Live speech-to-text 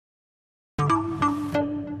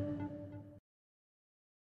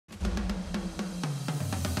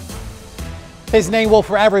His name will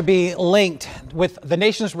forever be linked with the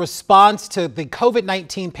nation's response to the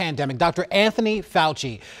COVID-19 pandemic. Dr. Anthony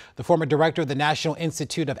Fauci, the former director of the National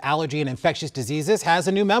Institute of Allergy and Infectious Diseases, has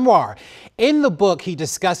a new memoir. In the book, he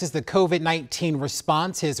discusses the COVID-19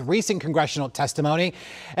 response, his recent congressional testimony,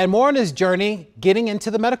 and more on his journey getting into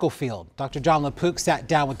the medical field. Dr. John LaPook sat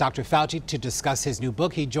down with Dr. Fauci to discuss his new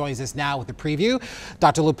book. He joins us now with a preview.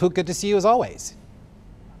 Dr. LaPook, good to see you as always.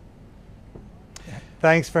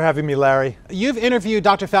 Thanks for having me, Larry. You've interviewed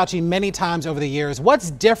Dr. Fauci many times over the years. What's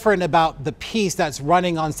different about the piece that's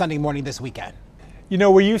running on Sunday morning this weekend? You know,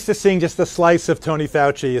 we're used to seeing just a slice of Tony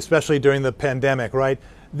Fauci, especially during the pandemic, right?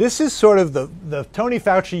 This is sort of the Tony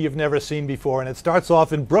Fauci you've never seen before, and it starts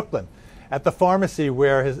off in Brooklyn at the pharmacy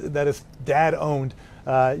that his dad owned.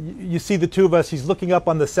 You see the two of us, he's looking up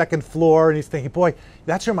on the second floor and he's thinking, boy,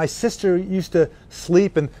 that's where my sister used to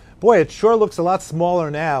sleep, and boy, it sure looks a lot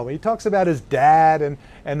smaller now. He talks about his dad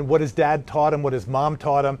and what his dad taught him, what his mom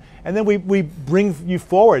taught him. And then we bring you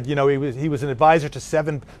forward. You know, he was an advisor to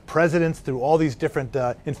 7 presidents through all these different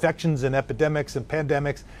infections and epidemics and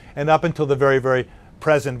pandemics, and up until the very, very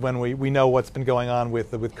present when we know what's been going on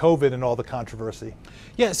with COVID and all the controversy.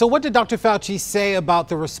 Yeah, so what did Dr. Fauci say about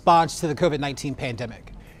the response to the COVID-19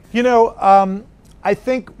 pandemic? You know, I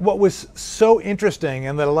think what was so interesting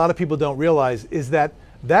and that a lot of people don't realize is that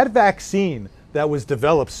vaccine that was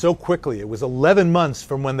developed so quickly, it was 11 months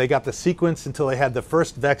from when they got the sequence until they had the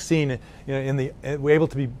first vaccine, you know, were able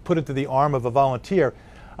to be put into the arm of a volunteer.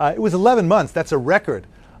 It was 11 months. That's a record.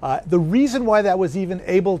 The reason why that was even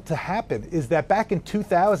able to happen is that back in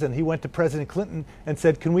 2000, he went to President Clinton and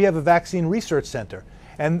said, can we have a vaccine research center?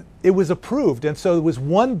 And it was approved. And so it was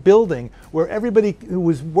one building where everybody who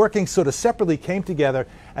was working sort of separately came together.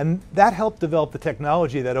 And that helped develop the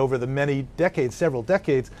technology that over the many decades, several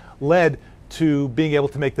decades, led to being able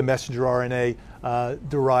to make the messenger RNA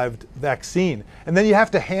derived vaccine. And then you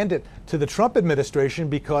have to hand it to the Trump administration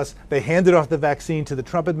because they handed off the vaccine to the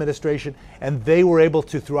Trump administration, and they were able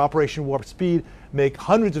to, through Operation Warp Speed, make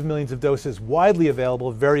hundreds of millions of doses widely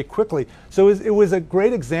available very quickly. So it was a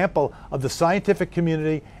great example of the scientific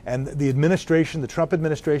community and the administration, the Trump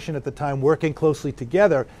administration at the time, working closely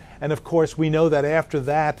together. And of course, we know that after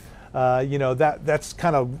that, you know, that's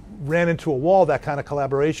kind of ran into a wall, that kind of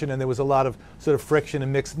collaboration, and there was a lot of sort of friction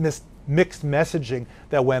and mixed messaging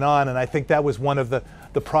that went on. And I think that was one of the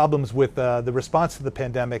problems with the response to the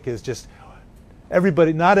pandemic, is just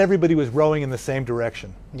not everybody was rowing in the same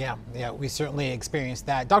direction. Yeah, we certainly experienced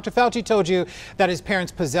that. Dr. Fauci told you that his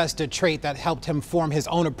parents possessed a trait that helped him form his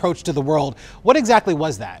own approach to the world. What exactly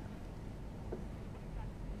was that?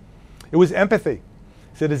 It was empathy.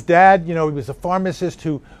 He said his dad, you know, he was a pharmacist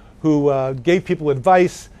who gave people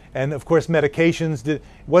advice and, of course, medications. He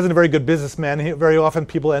wasn't a very good businessman. Very often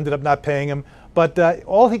people ended up not paying him. But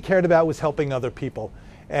all he cared about was helping other people.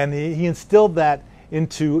 And he instilled that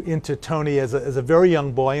into Tony as a very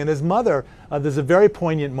young boy. And his mother, there's a very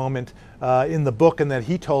poignant moment in the book, and that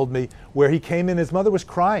he told me, where he came in, his mother was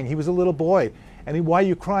crying. He was a little boy. And why are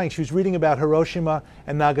you crying? She was reading about Hiroshima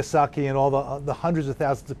and Nagasaki and all the hundreds of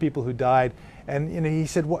thousands of people who died. And you know, he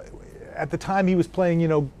said, at the time he was playing, you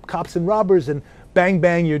know, cops and robbers and Bang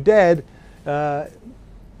Bang You're Dead.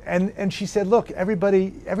 And she said, look,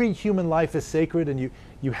 every human life is sacred, and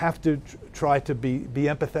you have to try to be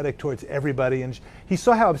empathetic towards everybody. And he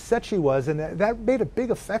saw how upset she was, and that made a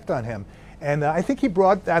big effect on him. And I think he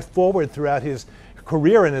brought that forward throughout his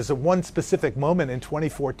career. And as one specific moment in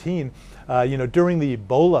 2014, you know, during the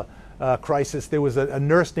Ebola crisis, there was a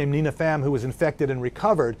nurse named Nina Pham who was infected and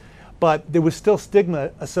recovered, but there was still stigma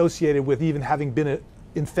associated with even having been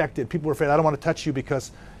infected. People were afraid, I don't want to touch you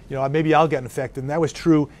because, you know, maybe I'll get infected. And that was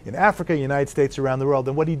true in Africa, United States, around the world.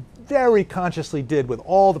 And what he very consciously did, with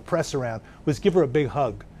all the press around, was give her a big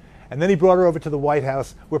hug. And then he brought her over to the White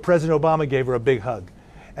House, where President Obama gave her a big hug.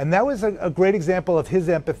 And that was a great example of his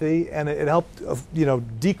empathy, and it helped, you know,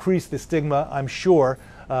 decrease the stigma, I'm sure,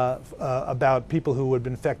 about people who had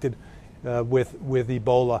been infected with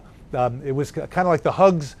Ebola. It was kind of like the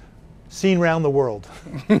hugs seen around the world.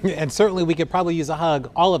 And certainly we could probably use a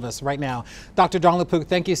hug, all of us right now. Dr. John LaPook,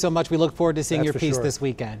 thank you so much. We look forward to seeing your piece this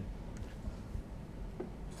weekend.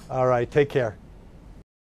 All right, take care.